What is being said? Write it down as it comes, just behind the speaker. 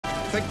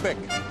Think big.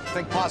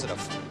 Think positive.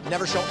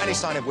 Never show any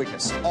sign of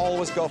weakness.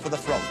 Always go for the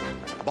throat.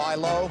 Buy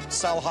low,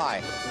 sell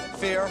high.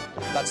 Fear,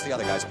 that's the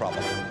other guy's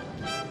problem.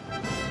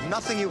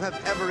 Nothing you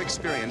have ever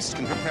experienced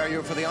can prepare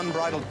you for the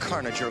unbridled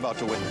carnage you're about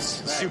to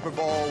witness. Right. Super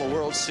Bowl, the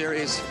World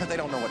Series, they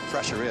don't know what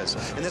pressure is.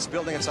 In this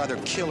building, it's either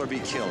kill or be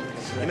killed.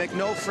 You make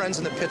no friends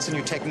in the pits and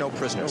you take no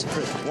prisoners.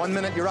 1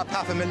 minute, you're up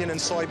 $500,000 in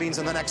soybeans,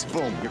 and the next,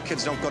 boom, your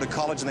kids don't go to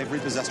college and they've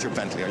repossessed your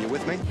Bentley. Are you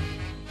with me?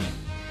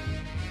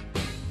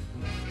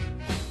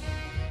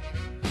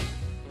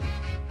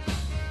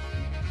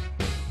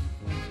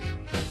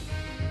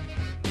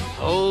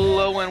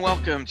 Hello and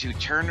welcome to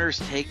Turner's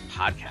Take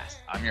Podcast.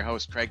 I'm your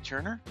host, Craig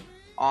Turner,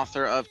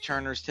 author of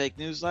Turner's Take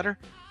newsletter,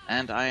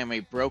 and I am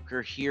a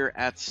broker here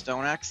at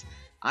StoneX.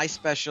 I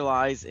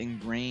specialize in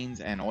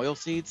grains and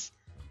oilseeds.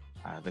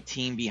 The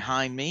team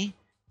behind me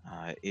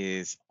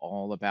is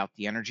all about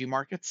the energy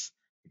markets.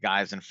 The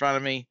guys in front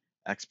of me,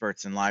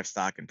 experts in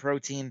livestock and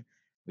protein.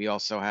 We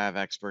also have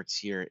experts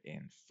here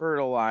in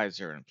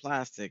fertilizer and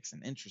plastics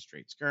and interest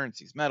rates,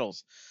 currencies,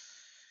 metals.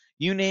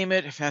 You name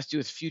it, if it has to do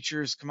with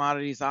futures,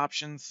 commodities,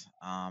 options,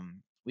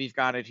 we've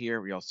got it here.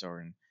 We also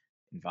are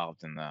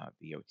involved in the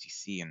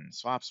OTC and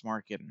swaps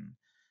market, and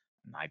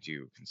I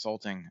do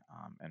consulting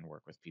and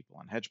work with people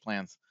on hedge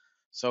plans.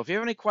 So if you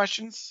have any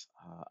questions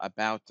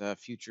about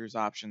futures,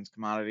 options,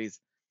 commodities,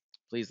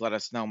 please let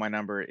us know. My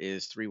number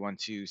is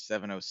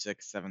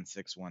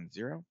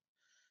 312-706-7610,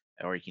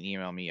 or you can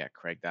email me at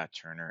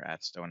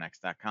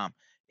craig.turner@stonex.com.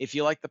 If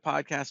you like the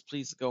podcast,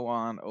 please go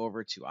on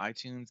over to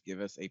iTunes,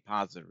 give us a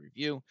positive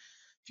review.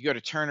 If you go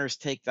to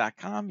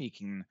turnerstake.com, you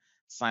can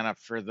sign up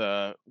for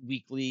the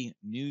weekly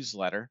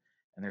newsletter,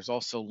 and there's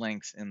also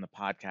links in the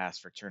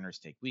podcast for Turner's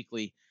Take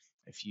Weekly.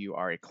 If you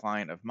are a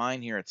client of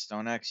mine here at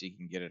StoneX, you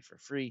can get it for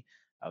free.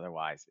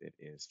 Otherwise, it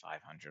is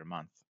 $500 a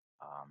month,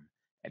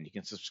 and you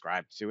can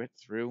subscribe to it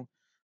through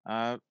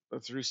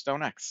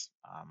StoneX.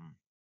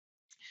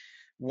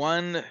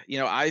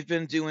 I've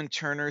been doing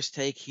Turner's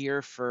Take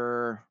here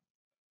for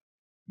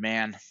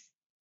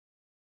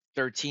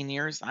 13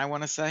 years, I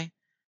want to say.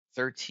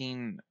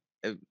 13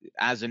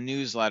 as a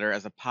newsletter,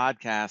 as a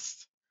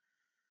podcast,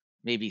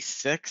 maybe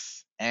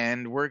 6.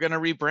 And we're going to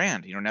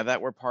rebrand. Now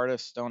that we're part of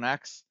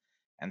StoneX,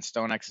 and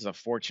StoneX is a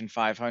Fortune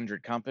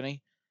 500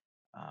 company,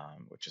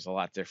 which is a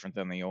lot different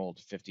than the old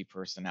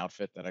 50-person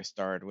outfit that I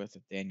started with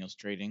at Daniels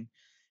Trading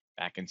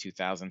back in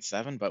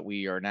 2007. But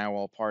we are now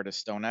all part of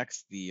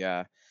StoneX,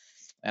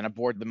 and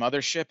aboard the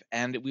mothership,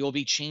 and we will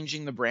be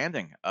changing the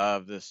branding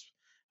of this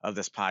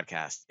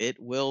podcast. It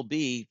will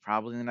be,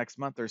 probably in the next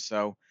month or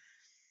so,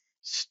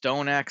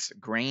 StoneX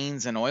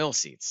Grains and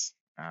Oilseeds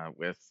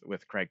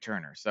with Craig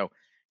Turner. So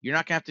you're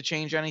not going to have to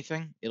change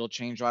anything. It'll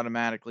change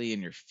automatically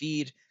in your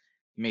feed.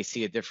 You may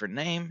see a different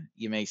name.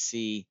 You may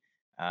see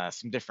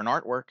some different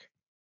artwork.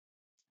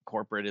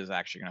 Corporate is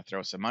actually going to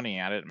throw some money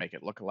at it and make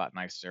it look a lot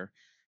nicer,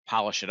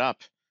 polish it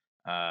up,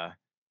 so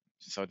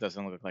it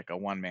doesn't look like a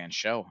one-man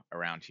show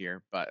around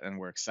here. And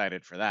we're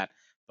excited for that.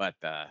 But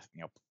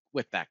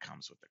with that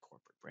comes with the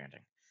corporate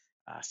branding.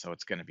 So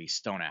it's going to be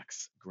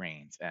StoneX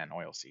Grains and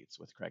Oilseeds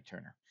with Craig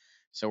Turner.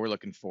 So we're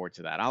looking forward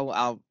to that.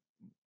 I'll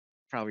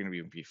probably going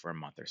to be for a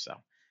month or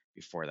so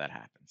before that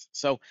happens.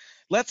 So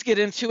let's get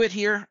into it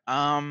here.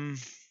 I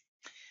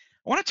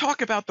want to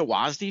talk about the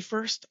WASDE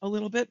first a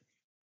little bit.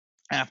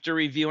 After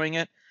reviewing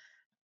it,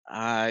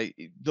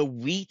 the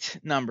wheat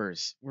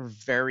numbers were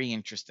very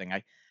interesting.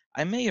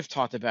 I may have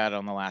talked about it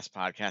on the last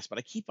podcast, but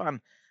I keep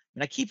on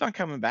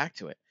coming back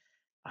to it.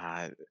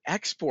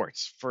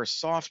 Exports for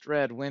soft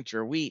red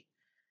winter wheat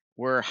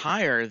were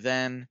higher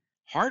than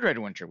hard red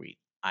winter wheat.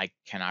 I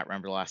cannot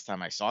remember the last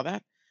time I saw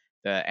that.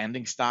 The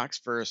ending stocks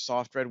for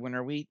soft red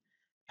winter wheat,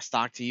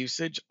 stock to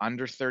usage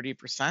under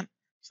 30%,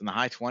 it's in the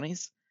high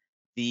 20s.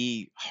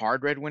 The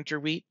hard red winter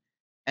wheat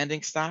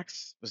ending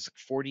stocks was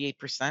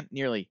 48%,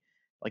 nearly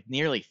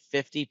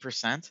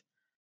 50%.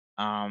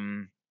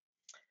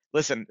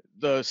 Listen,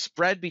 the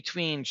spread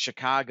between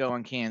Chicago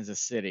and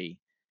Kansas City,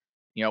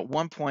 at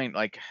one point,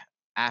 like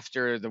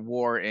after the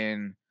war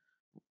in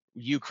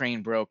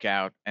Ukraine broke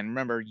out, and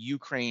remember,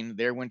 Ukraine,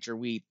 their winter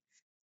wheat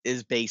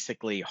is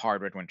basically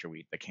hard red winter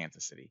wheat, the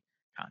Kansas City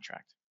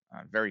contract.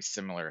 Very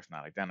similar, if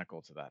not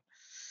identical to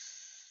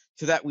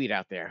that wheat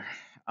out there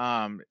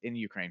in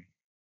Ukraine.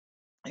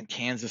 And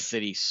Kansas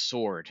City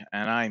soared,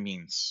 and I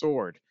mean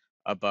soared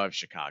above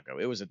Chicago.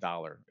 It was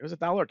 $1. It was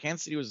 $1.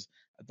 Kansas City was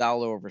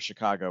 $1 over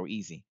Chicago,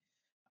 easy.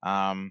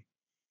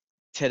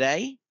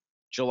 Today,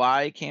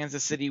 July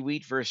Kansas City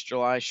wheat versus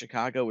July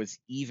Chicago is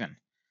even.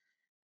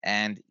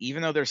 And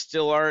even though there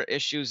still are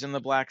issues in the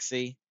Black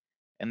Sea,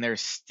 and there's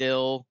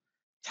still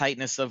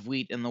tightness of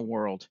wheat in the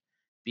world,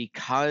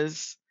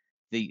 because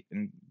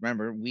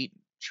remember, wheat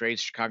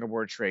trades, Chicago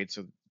Board of Trade,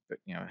 so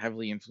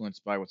heavily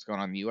influenced by what's going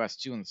on in the U.S.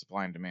 too in the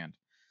supply and demand.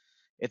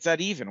 It's at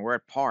even. We're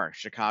at par,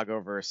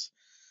 Chicago versus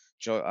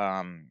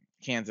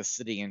Kansas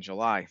City in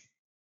July.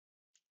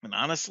 And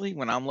honestly,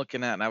 when I'm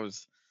looking at, and I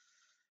was,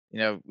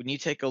 when you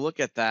take a look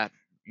at that,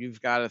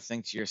 you've got to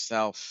think to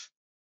yourself,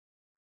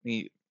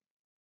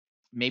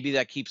 maybe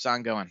that keeps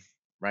on going.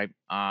 right?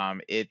 I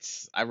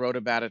wrote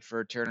about it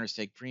for Turner's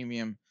Take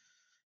Premium,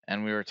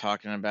 and we were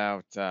talking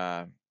about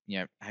how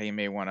you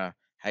may want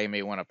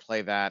to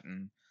play that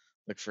and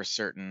look for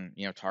certain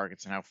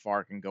targets and how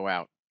far it can go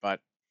out. But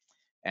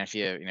and if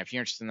you're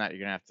interested in that, you're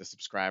gonna have to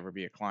subscribe or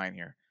be a client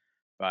here.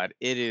 But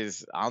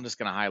I'm just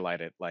gonna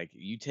highlight it. Like,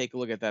 you take a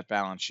look at that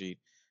balance sheet,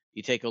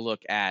 you take a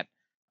look at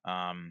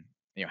um,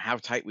 how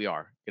tight we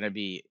are. Gonna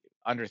be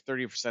under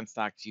 30%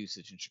 stocks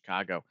usage in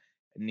Chicago,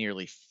 and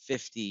nearly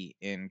 50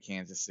 in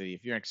Kansas City.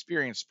 If you're an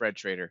experienced spread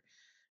trader,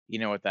 you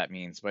know what that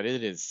means, but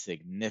it is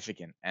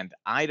significant. And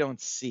I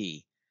don't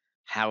see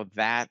how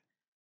that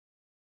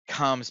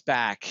comes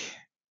back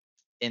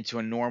into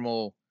in a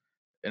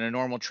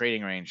normal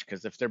trading range,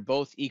 because if they're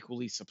both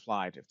equally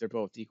supplied, if they're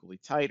both equally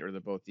tight, or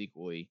they're both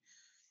equally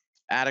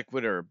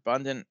adequate or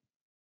abundant,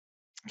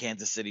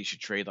 Kansas City should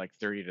trade like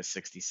 30 to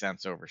 60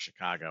 cents over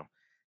Chicago.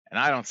 And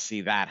I don't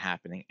see that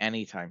happening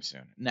anytime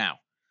soon. Now,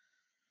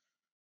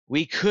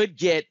 we could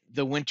get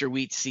the winter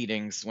wheat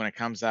seedings when it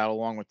comes out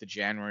along with the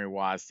January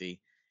WASD,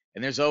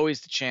 and there's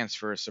always the chance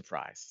for a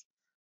surprise.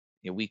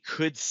 We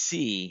could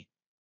see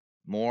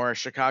more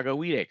Chicago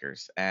wheat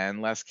acres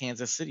and less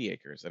Kansas City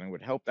acres, and it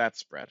would help that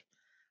spread.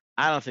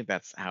 I don't think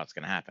that's how it's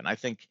going to happen. I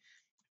think,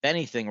 if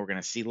anything, we're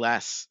going to see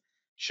less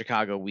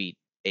Chicago wheat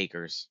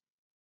acres,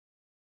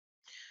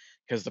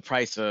 because the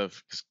price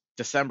of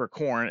December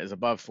corn is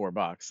above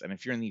 $4, and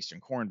if you're in the Eastern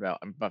Corn Belt,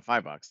 above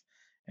 $5.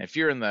 And if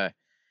you're in the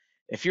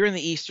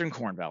Eastern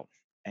Corn Belt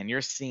and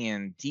you're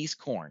seeing D's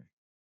corn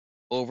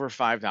over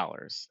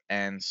 $5,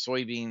 and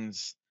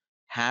soybeans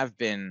have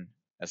been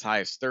as high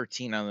as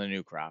 13 on the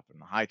new crop in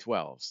the high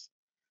 12s,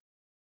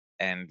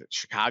 and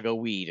Chicago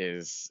wheat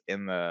is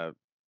in the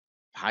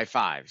high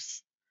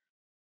 5s,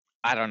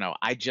 I don't know.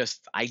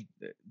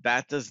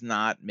 That does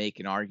not make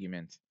an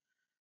argument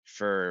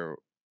for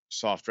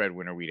soft red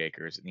winter wheat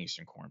acres in the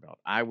Eastern Corn Belt.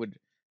 I would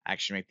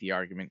actually make the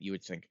argument, you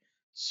would think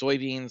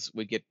soybeans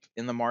would get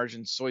in the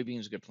margin,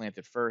 soybeans would get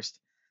planted first,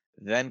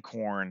 then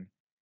corn,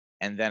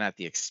 and then at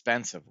the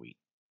expense of wheat.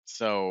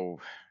 So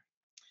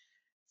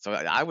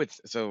that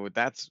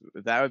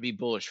would be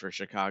bullish for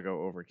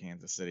Chicago over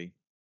Kansas City.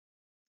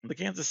 On the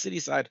Kansas City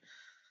side,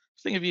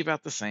 I think it'd be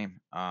about the same.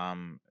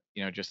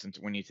 Just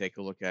when you take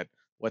a look at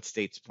what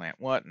states plant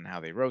what and how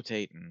they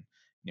rotate, and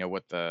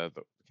what the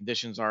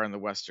conditions are in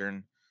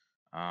the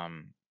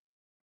um,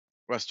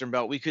 Western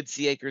Belt, we could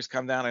see acres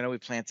come down. I know we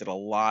planted a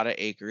lot of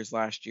acres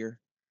last year,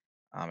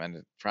 and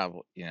it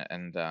probably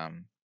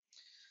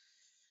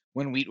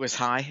when wheat was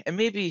high, and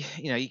maybe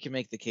you can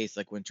make the case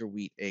like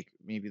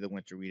maybe the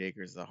winter wheat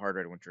acres, the hard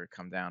red winter,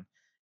 come down.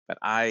 But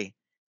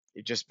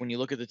when you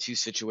look at the two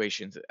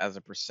situations as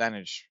a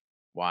percentage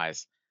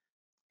wise,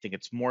 I think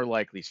it's more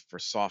likely for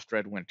soft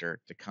red winter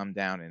to come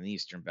down in the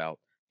Eastern Belt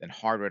than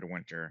hard red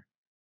winter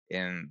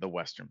in the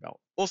Western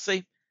Belt. We'll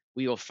see.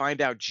 We will find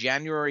out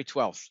January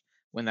 12th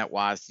when that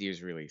WASD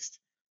is released.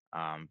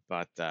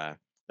 But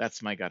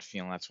that's my gut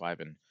feeling. That's why I've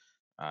been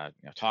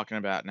talking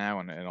about now,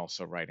 and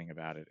also writing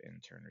about it in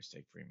Turner's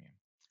Take Premium.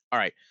 All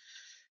right.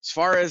 As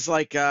far as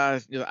I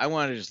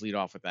wanted to just lead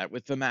off with that.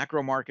 With the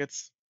macro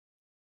markets,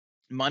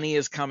 money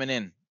is coming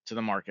in to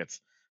the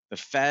markets. The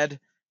Fed,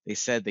 they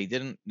said they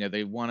didn't,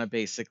 they want to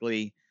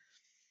basically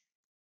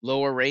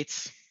lower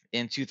rates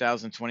in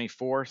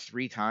 2024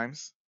 3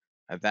 times.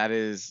 That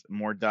is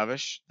more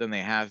dovish than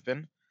they have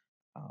been.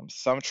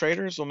 Some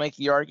traders will make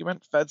the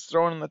argument Fed's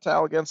throwing in the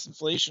towel against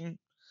inflation.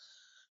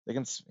 They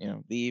can,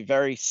 the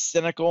very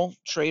cynical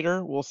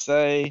trader will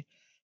say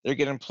they're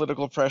getting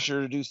political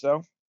pressure to do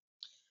so.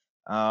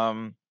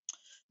 The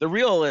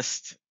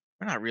realist,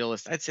 or not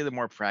realist, I'd say the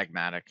more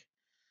pragmatic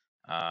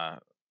kind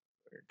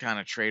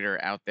of trader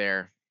out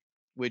there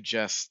would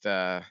just,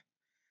 I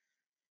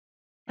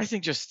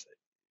think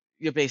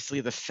basically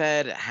the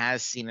Fed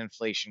has seen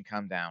inflation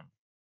come down.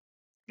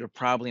 You're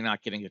probably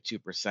not getting to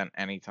 2%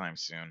 anytime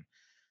soon.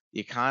 The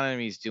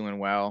economy is doing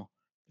well.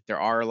 There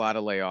are a lot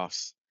of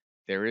layoffs.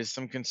 There is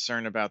some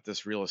concern about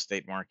this real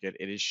estate market.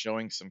 It is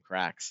showing some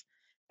cracks.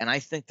 And I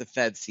think the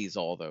Fed sees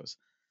all those.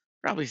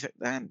 Probably, they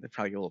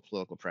probably get a little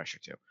political pressure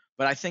too.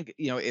 But I think,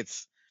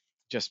 it's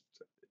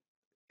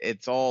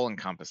all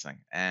encompassing.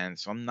 And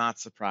so I'm not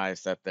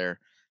surprised that they're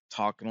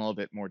talking a little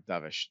bit more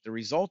dovish. The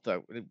result,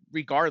 though,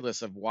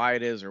 regardless of why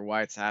it is or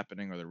why it's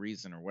happening or the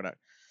reason or whatever,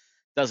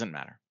 doesn't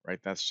matter, right?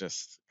 That's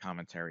just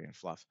commentary and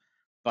fluff.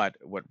 But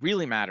what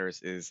really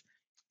matters is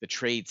the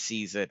trade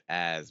sees it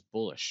as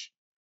bullish,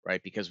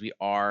 right? Because we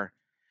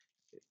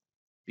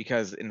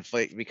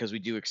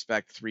do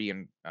expect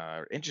 3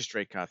 interest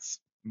rate cuts,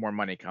 more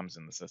money comes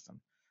in the system.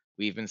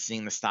 We've been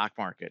seeing the stock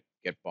market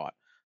get bought.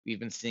 We've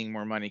been seeing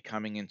more money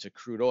coming into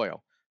crude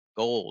oil,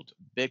 gold,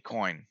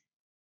 Bitcoin,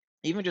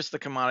 even just the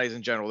commodities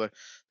in general. The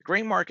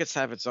grain markets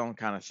have its own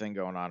kind of thing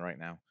going on right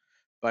now.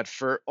 But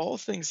for all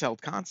things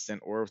held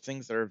constant, or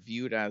things that are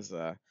viewed as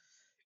a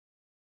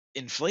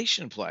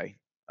inflation play,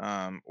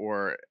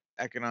 or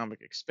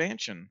economic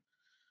expansion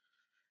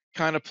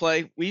kind of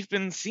play, we've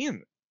been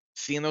seeing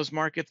those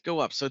markets go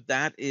up. So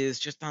that is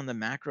just on the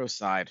macro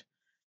side.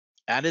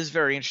 That is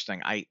very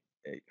interesting.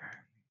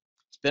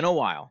 It's been a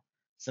while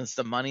since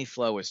the money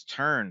flow is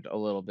turned a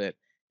little bit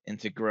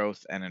into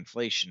growth and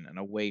inflation and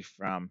away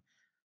from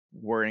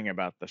worrying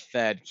about the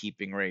Fed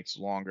keeping rates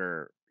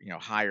longer,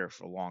 higher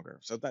for longer.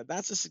 So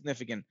that's a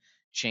significant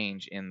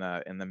change in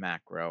the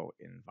macro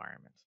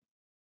environment.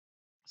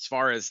 As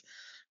far as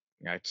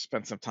I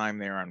spent some time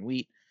there on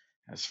wheat.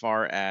 As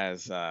far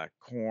as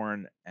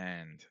corn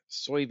and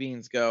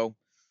soybeans go,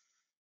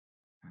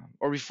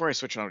 or before I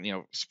switch on,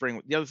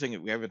 spring. The other thing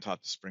that we haven't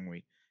talked to spring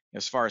wheat.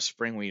 As far as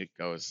spring wheat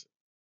goes,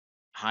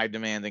 high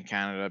demand in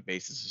Canada,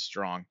 basis is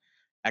strong.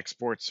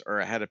 Exports are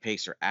ahead of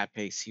pace or at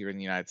pace here in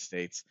the United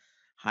States.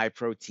 High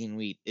protein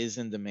wheat is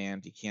in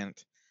demand. You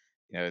can't,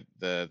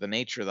 the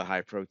nature of the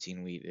high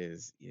protein wheat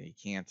is you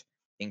can't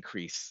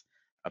increase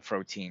a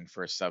protein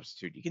for a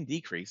substitute. You can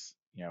decrease,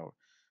 but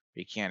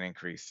you can't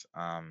increase.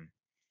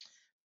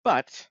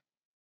 But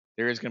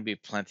there is going to be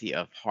plenty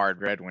of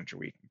hard red winter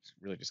wheat. It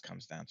really just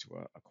comes down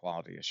to a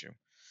quality issue.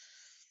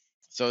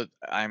 So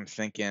I'm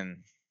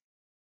thinking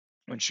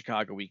when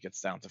Chicago wheat gets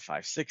down to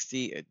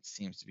 560, it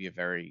seems to be a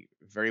very,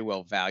 very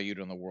well valued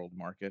on the world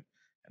market,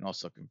 and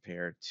also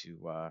compared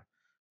to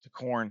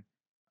corn.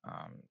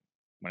 Um,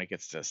 when it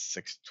gets to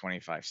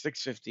 625,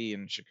 650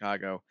 in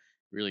Chicago,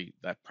 really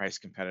that price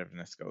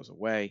competitiveness goes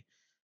away.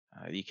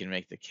 You can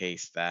make the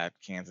case that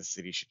Kansas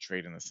City should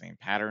trade in the same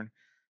pattern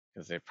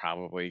because they're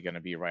probably going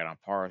to be right on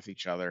par with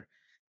each other.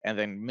 And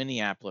then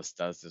Minneapolis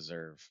does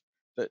deserve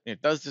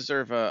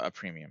a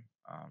premium,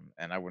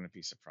 and I wouldn't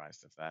be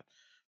surprised if that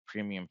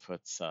premium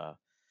puts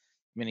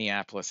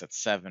Minneapolis at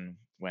 7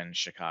 when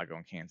Chicago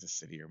and Kansas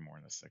City are more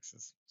in the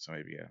sixes. So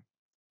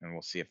and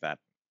we'll see if that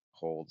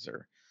holds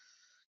or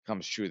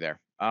comes true there.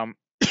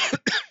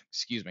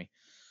 Excuse me.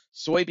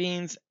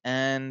 Soybeans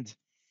and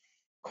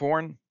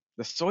corn.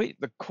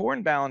 The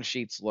corn balance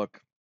sheets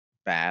look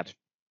bad.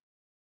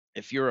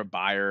 If you're a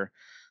buyer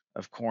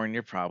of corn,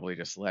 you're probably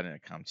just letting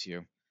it come to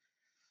you.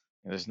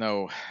 There's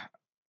no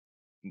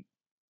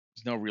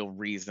real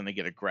reason to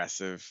get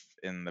aggressive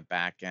in the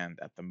back end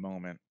at the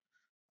moment.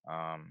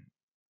 Um,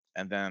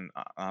 and then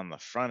on the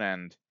front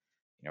end,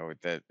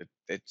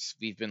 it's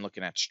we've been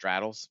looking at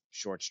straddles,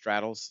 short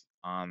straddles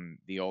on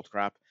the old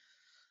crop.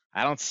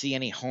 I don't see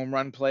any home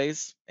run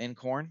plays in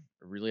corn.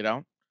 I really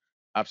don't,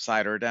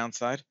 upside or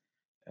downside.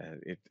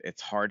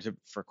 It's hard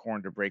for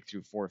corn to break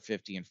through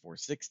 450 and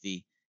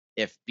 460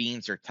 if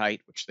beans are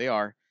tight, which they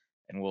are,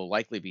 and will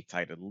likely be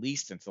tight at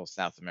least until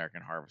South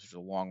American harvest, which is a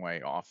long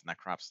way off, and that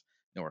crop's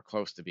nowhere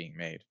close to being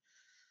made.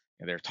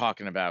 They're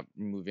talking about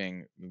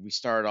moving. We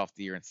started off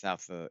the year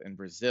in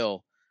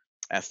Brazil.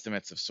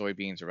 Estimates of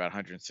soybeans are about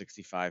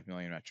 165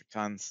 million metric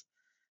tons.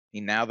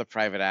 Now the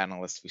private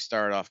analysts, we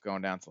started off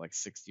going down to like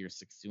 60 or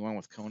 61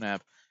 with CONAB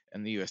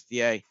and the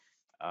USDA,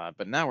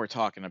 but now we're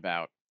talking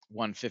about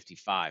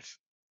 155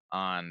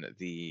 on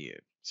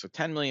so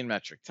 10 million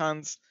metric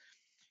tons.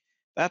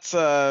 That's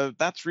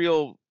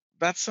real.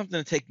 That's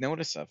something to take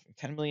notice of.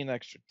 10 million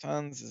extra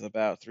tons is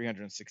about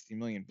 360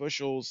 million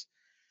bushels.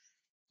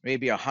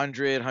 Maybe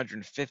 100,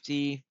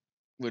 150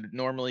 would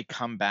normally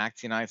come back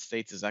to the United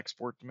States as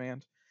export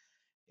demand.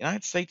 The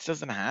United States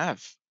doesn't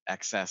have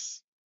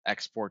excess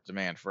export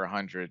demand for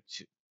 100,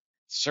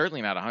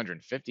 certainly not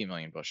 150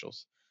 million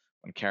bushels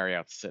when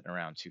carryout's sitting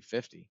around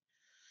 250.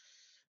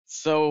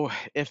 So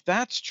if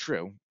that's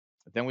true,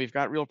 then we've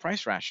got real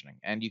price rationing,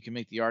 and you can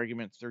make the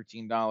argument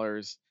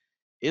 $13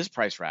 is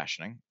price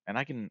rationing, and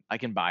I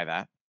can buy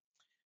that,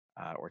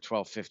 or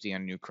 $12.50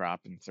 on new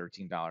crop and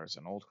 $13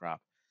 on old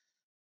crop.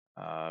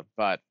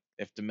 But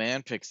if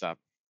demand picks up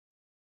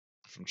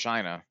from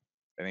China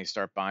and they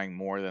start buying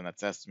more than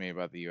that's estimated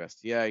by the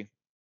USDA,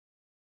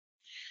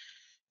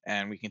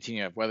 and we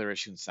continue to have weather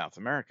issues in South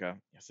America,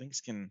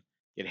 things can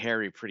get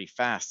hairy pretty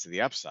fast to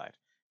the upside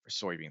for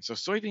soybeans. So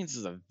soybeans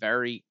is a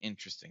very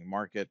interesting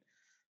market.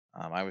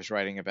 I was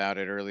writing about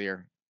it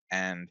earlier,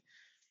 and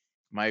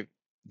my,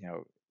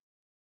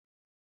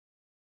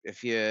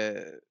 if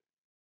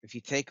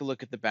you take a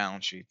look at the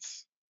balance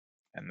sheets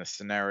and the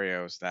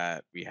scenarios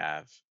that we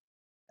have,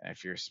 and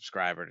if you're a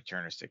subscriber to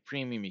Turner Stick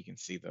Premium, you can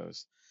see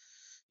those.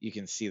 You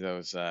can see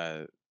those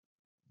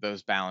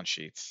balance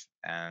sheets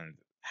and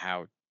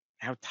how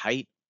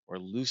tight or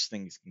loose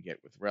things can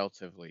get with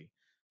relatively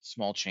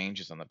small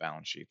changes on the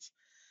balance sheets.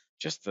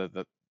 Just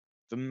the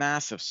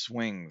massive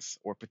swings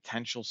or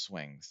potential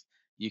swings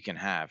you can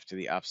have to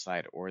the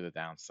upside or the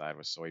downside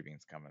with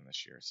soybeans coming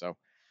this year. So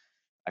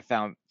I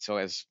found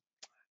as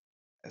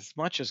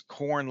much as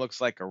corn looks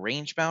like a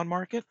range bound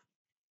market,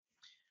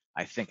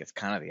 I think it's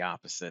kind of the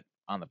opposite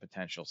on the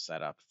potential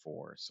setup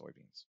for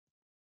soybeans.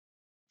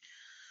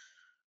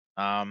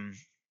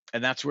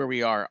 And that's where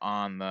we are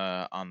on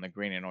the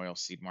grain and oil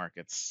seed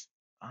markets.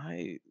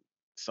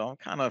 So I'm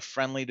kind of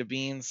friendly to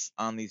beans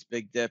on these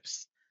big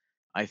dips.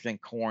 I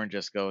think corn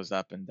just goes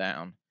up and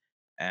down.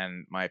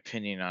 And my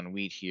opinion on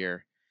wheat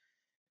here,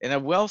 in a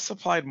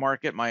well-supplied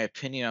market, my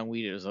opinion on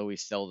wheat is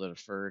always sell to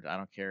deferred. I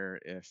don't care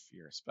if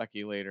you're a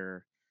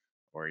speculator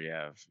or you're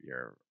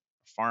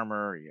a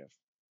farmer, or you have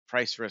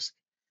price risk,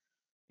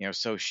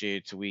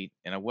 associated to wheat.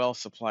 In a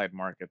well-supplied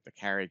market, the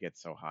carry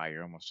gets so high,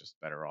 you're almost just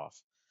better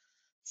off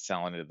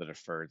selling to the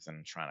deferreds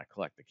and trying to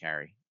collect the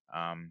carry.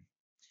 And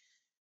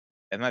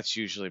that's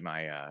usually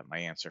my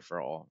answer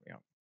for all.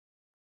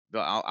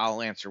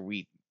 I'll answer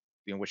wheat.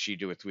 What should you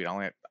do with wheat?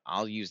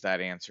 I'll use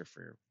that answer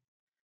for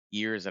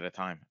years at a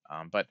time.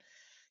 But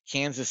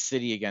Kansas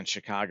City against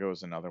Chicago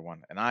is another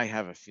one, and I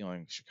have a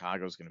feeling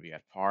Chicago's going to be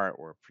at par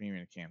or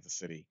premium Kansas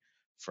City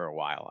for a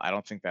while. I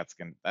don't think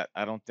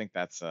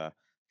that's a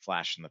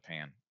flash in the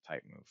pan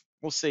type move.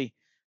 We'll see,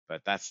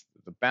 but that's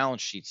the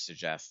balance sheet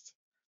suggests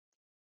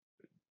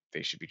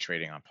they should be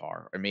trading on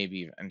par, or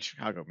maybe in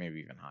Chicago,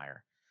 maybe even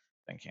higher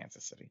than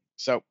Kansas City.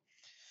 So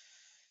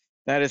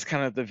that is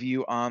kind of the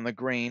view on the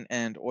grain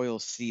and oil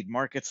seed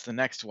markets. The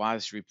next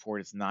WASDE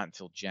report is not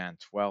until Jan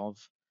 12.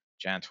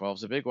 Jan 12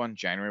 is a big one.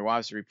 January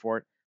WASDE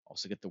report.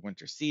 Also get the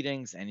winter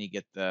seedings, and you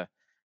get the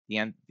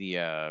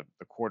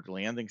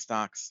quarterly ending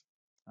stocks,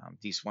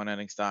 D1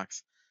 ending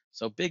stocks.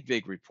 So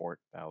big report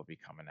that will be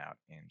coming out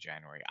in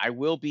January. I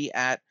will be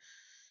at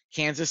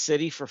Kansas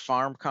City for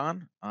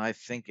FarmCon. I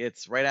think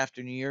it's right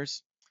after New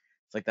Year's.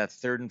 It's like that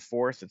 3rd and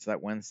 4th. It's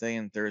that Wednesday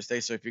and Thursday.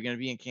 So if you're going to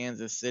be in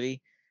Kansas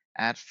City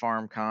at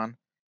FarmCon,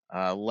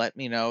 let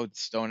me know.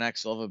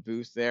 StoneX will have a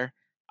booth there.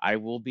 I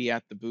will be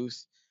at the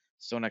booth.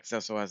 StoneX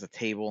also has a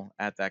table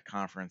at that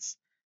conference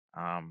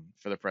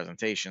for the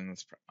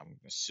presentations. I'm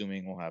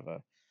assuming we'll have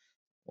a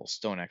little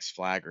StoneX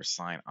flag or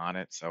sign on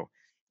it. So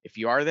if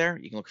you are there,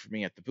 you can look for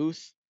me at the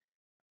booth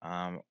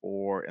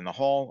or in the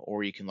hall,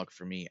 or you can look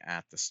for me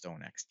at the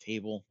StoneX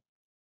table.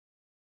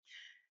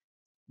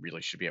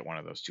 Really should be at one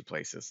of those two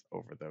places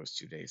over those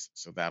 2 days.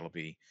 So that'll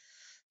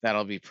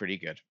be pretty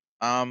good.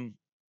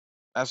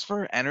 As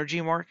for energy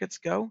markets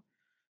go,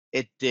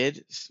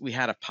 we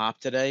had a pop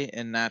today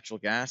in natural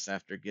gas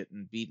after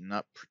getting beaten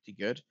up pretty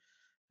good.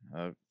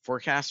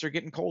 Forecasts are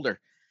getting colder.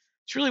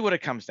 It's really what it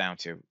comes down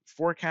to.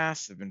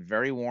 Forecasts have been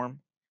very warm,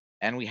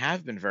 and we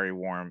have been very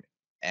warm,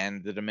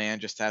 and the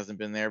demand just hasn't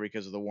been there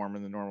because of the warmer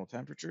than normal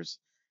temperatures.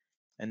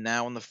 And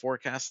now in the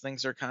forecast,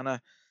 things are kind of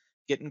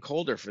getting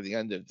colder for the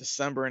end of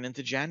December and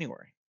into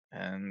January,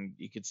 and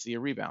you could see a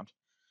rebound.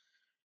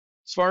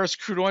 As far as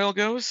crude oil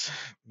goes,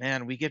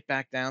 man, we get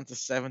back down to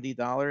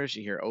 $70.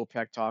 You hear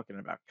OPEC talking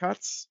about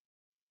cuts,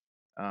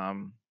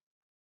 and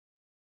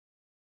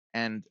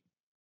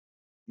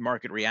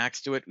market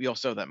reacts to it. We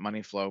also have that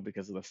money flow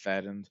because of the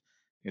Fed and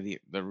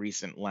the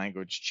recent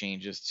language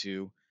changes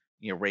to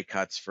rate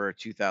cuts for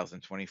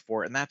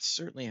 2024, and that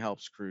certainly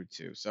helps crude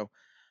too. So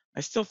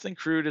I still think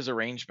crude is a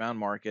range-bound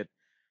market.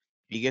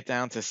 You get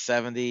down to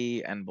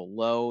 70 and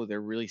below,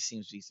 there really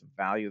seems to be some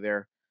value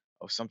there.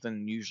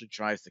 Something usually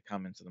tries to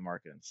come into the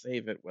market and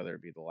save it, whether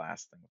it be the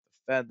last thing with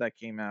the Fed that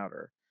came out,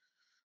 or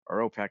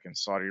OPEC and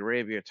Saudi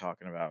Arabia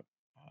talking about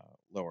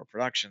lower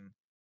production.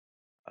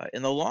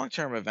 In the long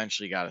term,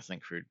 eventually you got to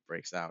think crude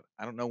breaks out.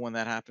 I don't know when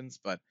that happens,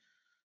 but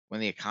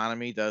when the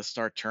economy does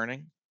start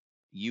turning,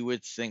 you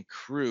would think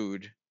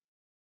crude,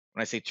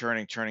 when I say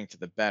turning to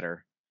the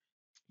better,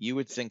 you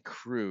would think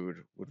crude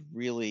would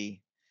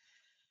really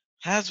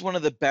has one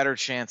of the better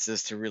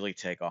chances to really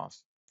take off.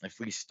 If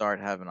we start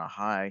having a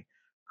high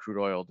crude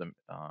oil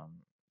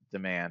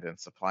demand and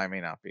supply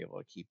may not be able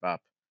to keep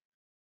up.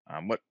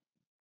 What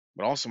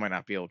also might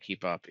not be able to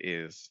keep up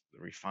is the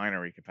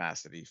refinery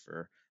capacity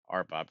for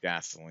RBOB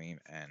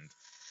gasoline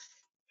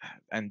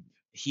and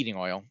heating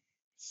oil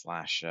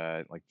slash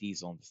like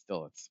diesel and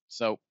distillates.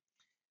 So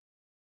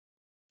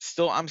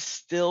I'm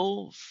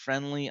still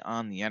friendly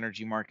on the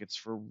energy markets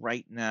for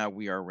right now.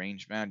 We are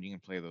range bound. You can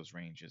play those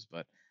ranges,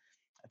 but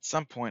at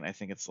some point, I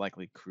think it's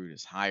likely crude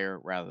is higher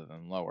rather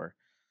than lower,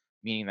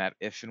 meaning that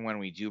if and when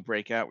we do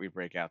break out, we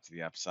break out to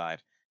the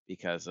upside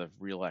because of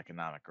real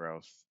economic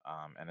growth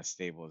and a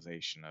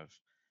stabilization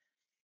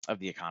of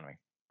the economy,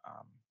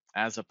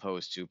 as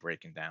opposed to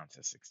breaking down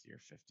to 60 or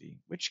 50,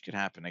 which could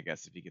happen, I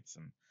guess, if you get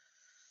some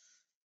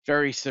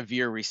very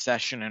severe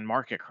recession and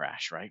market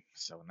crash, right?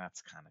 So, and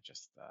that's kind of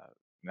just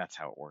that's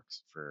how it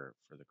works for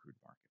the crude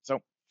market.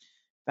 So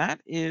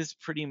that is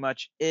pretty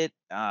much it.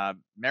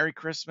 Merry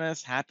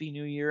Christmas, Happy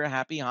New Year,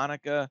 Happy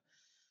Hanukkah.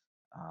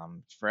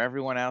 For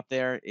everyone out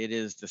there, it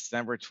is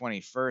December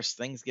 21st.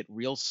 Things get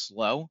real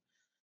slow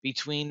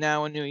between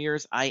now and New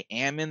Year's. I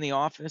am in the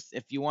office.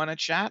 If you want to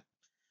chat,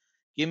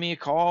 give me a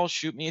call,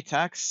 shoot me a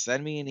text,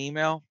 send me an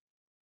email.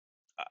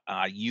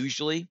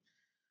 Usually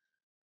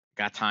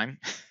got time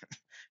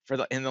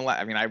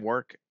I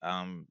work.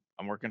 I'm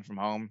working from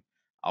home.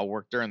 I'll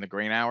work during the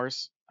grain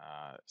hours.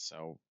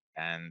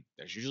 And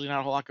there's usually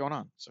not a whole lot going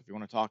on. So if you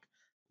want to talk,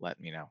 let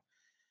me know.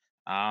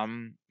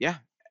 Yeah,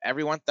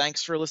 everyone,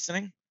 thanks for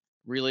listening.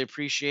 Really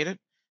appreciate it.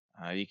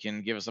 You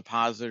can give us a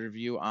positive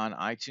review on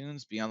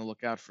iTunes. Be on the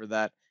lookout for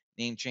that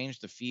name change.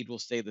 The feed will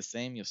stay the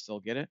same. You'll still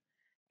get it.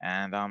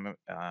 And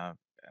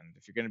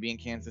if you're going to be in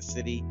Kansas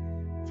City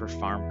for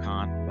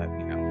FarmCon, let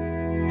me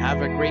know.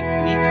 Have a great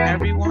week,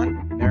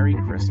 everyone. Merry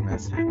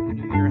Christmas, Happy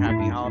New Year,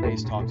 Happy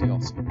Holidays. Talk to you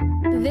all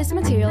soon. This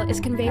material is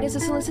conveyed as a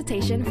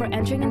solicitation for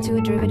entering into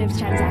a derivatives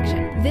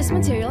transaction. This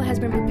material has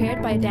been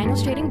prepared by a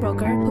Daniels Trading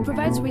broker who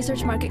provides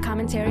research, market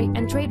commentary,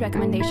 and trade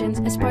recommendations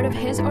as part of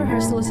his or her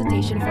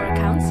solicitation for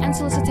accounts and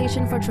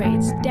solicitation for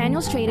trades.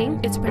 Daniels Trading,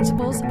 its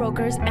principals,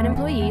 brokers, and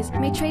employees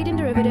may trade in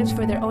derivatives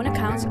for their own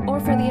accounts or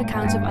for the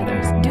accounts of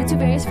others. Due to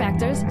various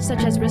factors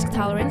such as risk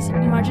tolerance,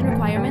 margin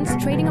requirements,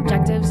 trading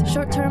objectives,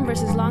 short-term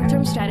versus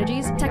long-term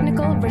strategies,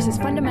 technical versus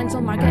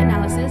fundamental market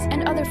analysis,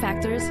 and other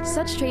factors,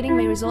 such trading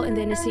may result in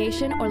the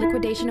initiation or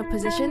liquidation of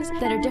positions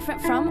that are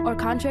different from or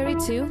contrary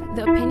to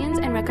the opinions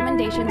and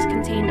recommendations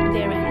contained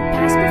therein.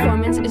 Past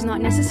performance is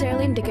not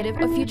necessarily indicative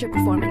of future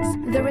performance.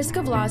 The risk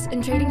of loss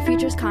in trading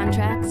futures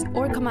contracts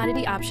or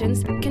commodity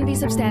options can be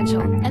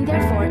substantial, and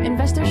therefore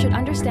investors should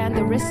understand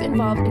the risks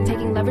involved in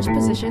taking leveraged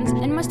positions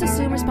and must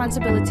assume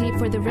responsibility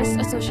for the risks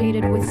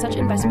associated with such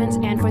investments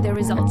and for their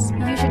results.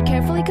 You should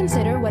carefully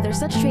consider whether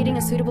such trading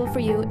is suitable for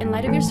you in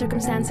light of your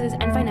circumstances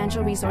and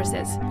financial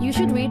resources. You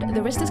should read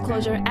the risk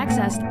disclosure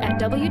accessed at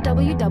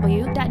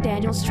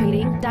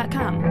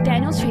www.danielstrading.com.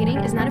 Daniels Trading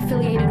is not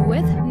affiliated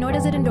with, nor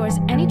does it endorse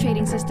any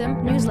trading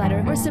system,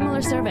 newsletter, or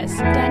similar service.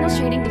 Daniels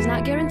Trading does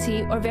not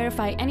guarantee or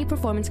verify any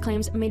performance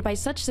claims made by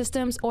such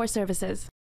systems or services.